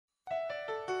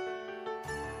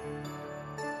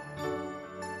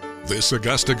This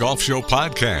Augusta Golf Show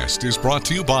podcast is brought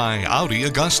to you by Audi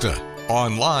Augusta.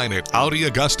 Online at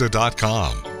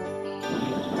AudiAugusta.com.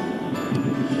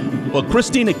 Well,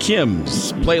 Christina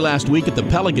Kim's play last week at the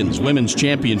Pelicans Women's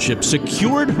Championship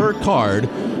secured her card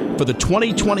for the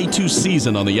 2022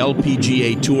 season on the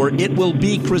LPGA Tour. It will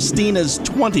be Christina's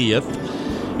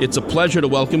 20th. It's a pleasure to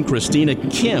welcome Christina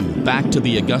Kim back to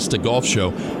the Augusta Golf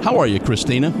Show. How are you,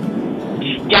 Christina?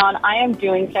 John, I am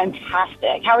doing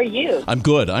fantastic. How are you? I'm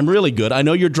good. I'm really good. I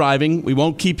know you're driving. We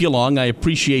won't keep you long. I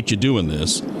appreciate you doing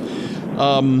this.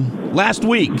 Last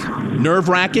week,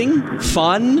 nerve-wracking,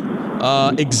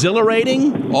 fun,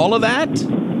 exhilarating, all of that?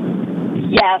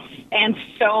 Yes, and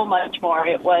so much more.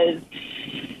 It was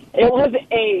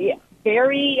a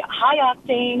very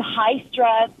high-octane,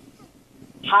 high-stress,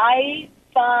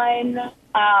 high-fun,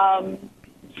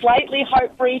 slightly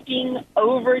heartbreaking,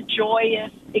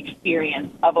 overjoyous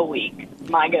experience of a week.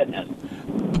 My goodness.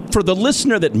 For the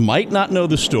listener that might not know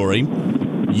the story,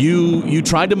 you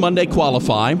tried to Monday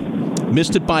qualify,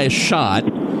 missed it by a shot,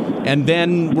 and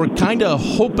then we're kind of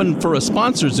hoping for a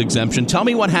sponsor's exemption. Tell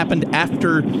me what happened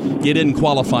after you didn't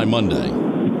qualify Monday.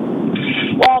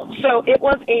 Well, so it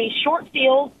was a short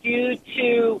field due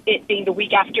to it being the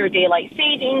week after daylight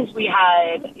savings. We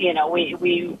had,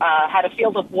 we had a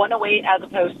field of 108 as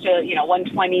opposed to,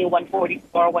 120,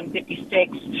 144,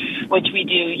 156, which we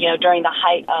do, during the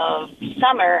height of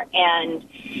summer. And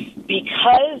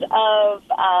because of,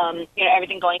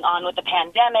 everything going on with the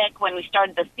pandemic, when we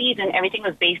started the season, everything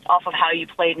was based off of how you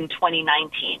played in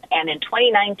 2019. And in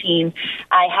 2019,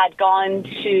 I had gone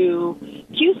to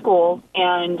Q school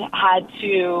and had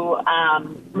to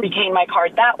retain my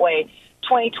card that way.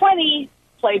 2020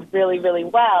 played really, really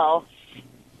well,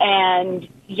 and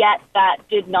yet that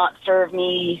did not serve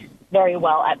me very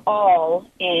well at all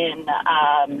in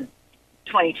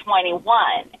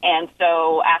 2021. And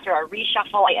so after our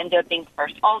reshuffle, I ended up being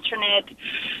first alternate.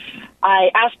 I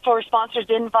asked for a sponsor's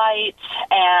invite,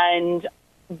 and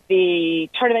the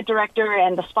tournament director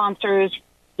and the sponsors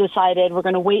decided we're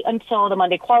going to wait until the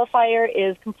Monday qualifier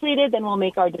is completed, then we'll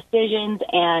make our decisions.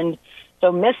 And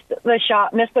so missed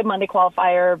the Monday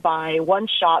qualifier by one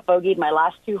shot, bogeyed my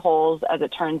last two holes, as it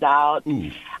turns out.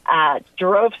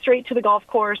 Drove straight to the golf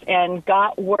course and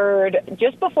got word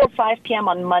just before 5 p.m.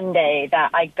 on Monday that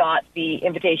I got the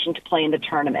invitation to play in the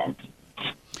tournament.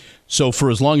 So for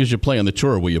as long as you play on the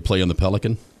tour, will you play on the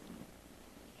Pelican?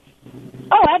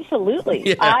 Oh, absolutely.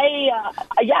 Yeah.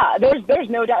 There's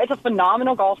no doubt. It's a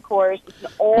phenomenal golf course. It's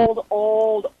an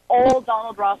old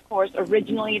Donald Ross course.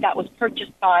 Originally, that was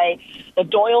purchased by the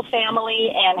Doyle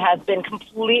family and has been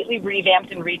completely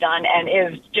revamped and redone, and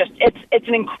is just, it's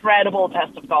an incredible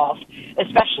test of golf,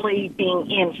 especially being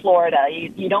in Florida.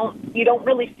 You don't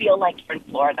really feel like you're in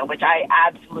Florida, which I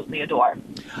absolutely adore.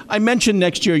 I mentioned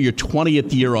next year your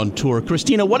 20th year on tour.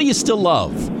 Christina, what do you still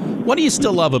love? What do you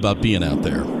still love about being out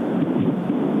there?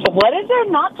 What is there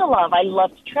not to love? I love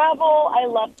to travel. I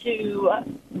love to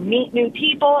meet new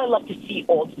people. I love to see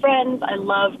old friends. I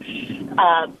love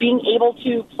being able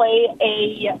to play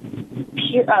a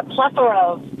plethora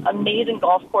of amazing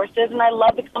golf courses, and I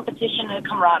love the competition and the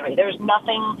camaraderie. There's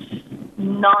nothing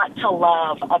not to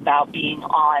love about being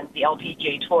on the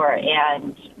LPGA Tour,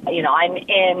 and I'm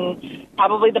in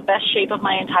probably the best shape of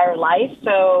my entire life.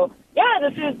 So yeah,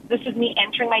 this is me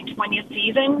entering my 20th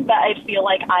season, but I feel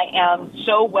like I am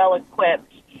so well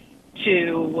equipped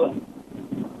to,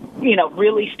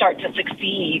 really start to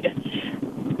succeed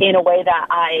in a way that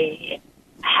I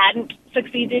hadn't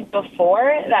succeeded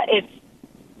before. That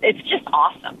it's just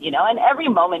awesome, and every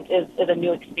moment is a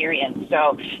new experience.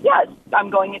 So yeah, I'm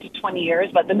going into 20 years,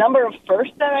 but the number of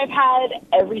firsts that I've had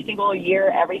every single year,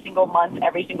 every single month,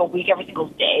 every single week, every single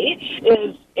day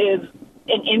is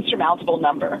an insurmountable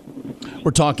number.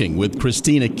 We're talking with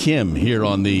Christina Kim here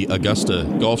on the Augusta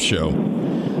Golf Show.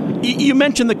 You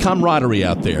mentioned the camaraderie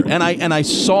out there, and I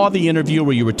saw the interview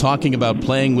where you were talking about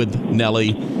playing with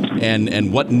Nelly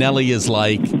and what Nelly is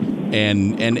like,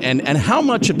 and how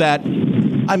much of that.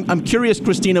 I'm curious,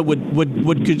 Christina,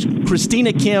 would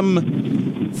Christina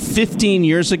Kim 15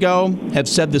 years ago have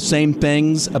said the same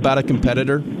things about a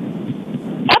competitor?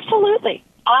 Absolutely.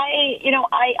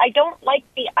 I don't like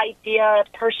the idea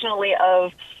personally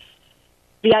of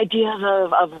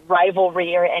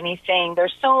rivalry or anything.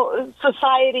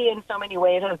 Society in so many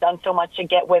ways has done so much to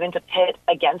get women to pit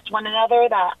against one another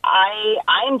that I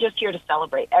am just here to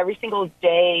celebrate. Every single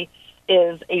day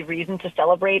is a reason to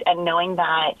celebrate, and knowing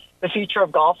that the future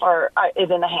of golf is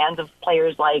in the hands of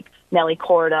players like Nelly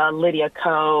Korda, Lydia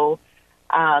Ko,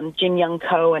 Jin Young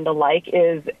Ko, and the like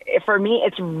is, for me,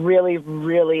 it's really,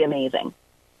 really amazing.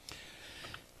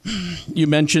 You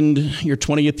mentioned your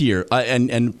 20th year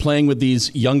and playing with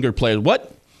these younger players.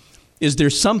 Is there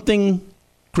something,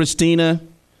 Christina,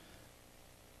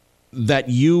 that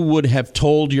you would have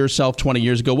told yourself 20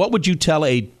 years ago? What would you tell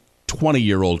a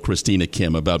 20-year-old Christina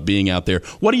Kim about being out there?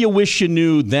 What do you wish you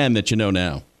knew then that you know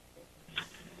now?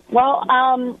 Well,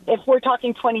 if we're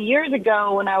talking 20 years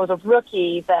ago when I was a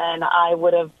rookie, then I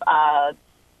would have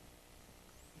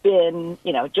been,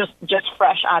 just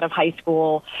fresh out of high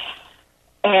school.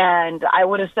 And I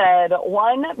would have said,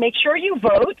 one, make sure you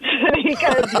vote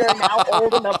because you're now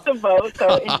old enough to vote.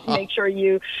 So make sure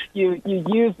you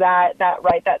use that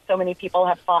right that so many people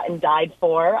have fought and died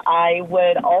for. I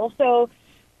would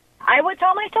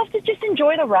tell myself to just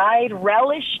enjoy the ride,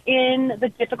 relish in the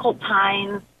difficult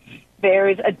times.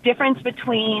 There's a difference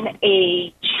between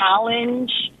a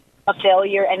challenge, a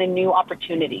failure, and a new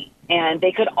opportunity. And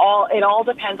it all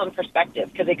depends on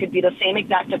perspective, because it could be the same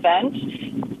exact event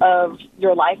of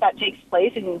your life that takes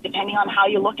place, and depending on how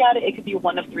you look at it, it could be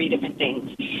one of three different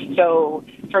things. So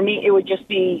for me, it would just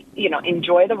be,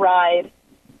 enjoy the ride,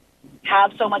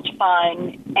 have so much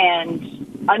fun,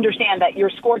 and understand that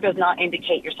your score does not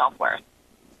indicate your self-worth.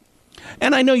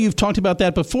 And I know you've talked about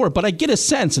that before, but I get a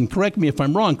sense, and correct me if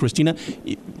I'm wrong, Christina,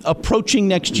 approaching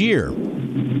next year,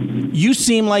 you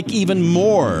seem like even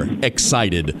more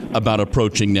excited about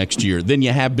approaching next year than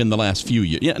you have been the last few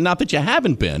years. Not that you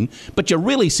haven't been, but you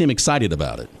really seem excited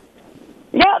about it.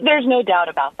 Yeah, there's no doubt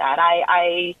about that.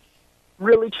 I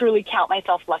really, truly count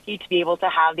myself lucky to be able to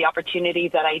have the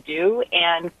opportunities that I do.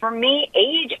 And for me,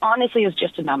 age, honestly, is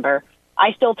just a number.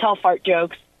 I still tell fart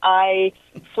jokes. I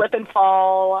slip and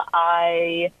fall.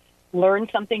 I learn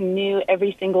something new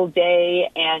every single day.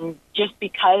 And just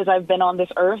because I've been on this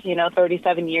earth,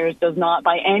 37 years does not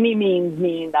by any means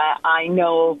mean that I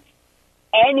know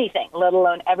anything, let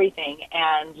alone everything.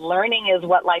 And learning is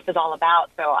what life is all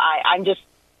about. So I'm just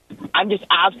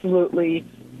absolutely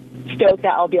stoked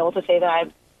that I'll be able to say that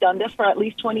I've done this for at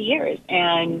least 20 years.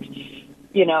 And,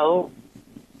 isn't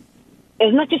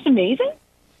that just amazing?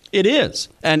 It is,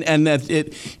 and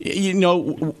that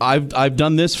I've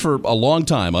done this for a long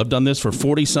time. I've done this for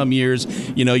 40-some years.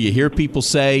 You hear people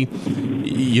say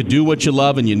you do what you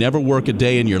love and you never work a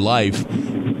day in your life,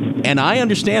 and I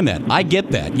understand that. I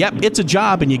get that. Yep, it's a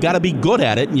job, and you got to be good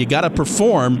at it, and you got to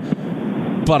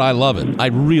perform. But I love it. I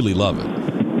really love it.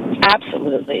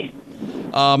 Absolutely.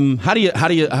 How do you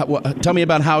tell me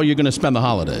about how you're going to spend the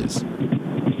holidays?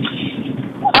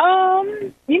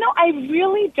 I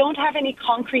really don't have any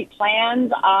concrete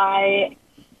plans.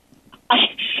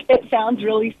 It sounds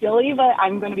really silly, but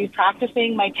I'm going to be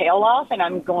practicing my tail off, and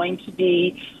I'm going to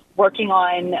be working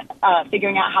on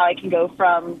figuring out how I can go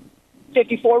from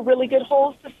 54 really good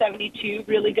holes to 72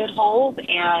 really good holes,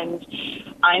 and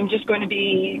I'm just going to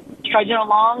be trudging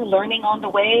along, learning on the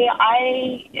way.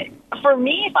 For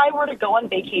me, if I were to go on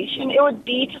vacation, it would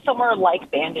be to somewhere like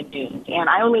Bandon Dunes, and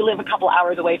I only live a couple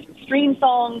hours away from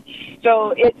Streamsong,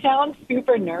 so it sounds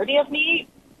super nerdy of me,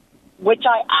 which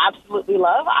I absolutely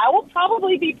love. I will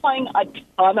probably be playing a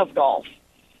ton of golf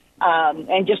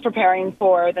and just preparing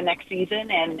for the next season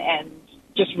and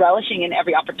just relishing in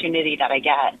every opportunity that I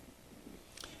get.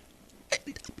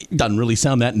 It doesn't really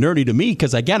sound that nerdy to me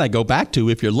because, again, I go back to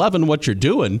if you're loving what you're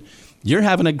doing, you're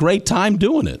having a great time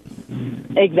doing it.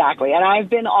 Exactly. And I've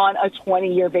been on a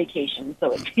 20-year vacation,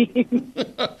 so it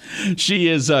seems. She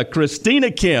is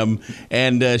Christina Kim,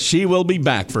 and she will be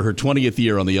back for her 20th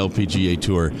year on the LPGA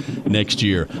Tour next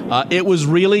year. It was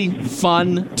really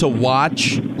fun to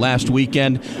watch last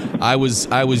weekend. I was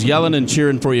yelling and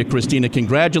cheering for you, Christina.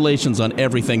 Congratulations on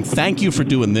everything. Thank you for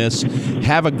doing this.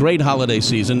 Have a great holiday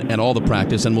season and all the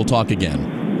practice, and we'll talk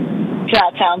again.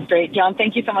 That sounds great, John.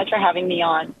 Thank you so much for having me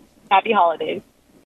on. Happy holidays.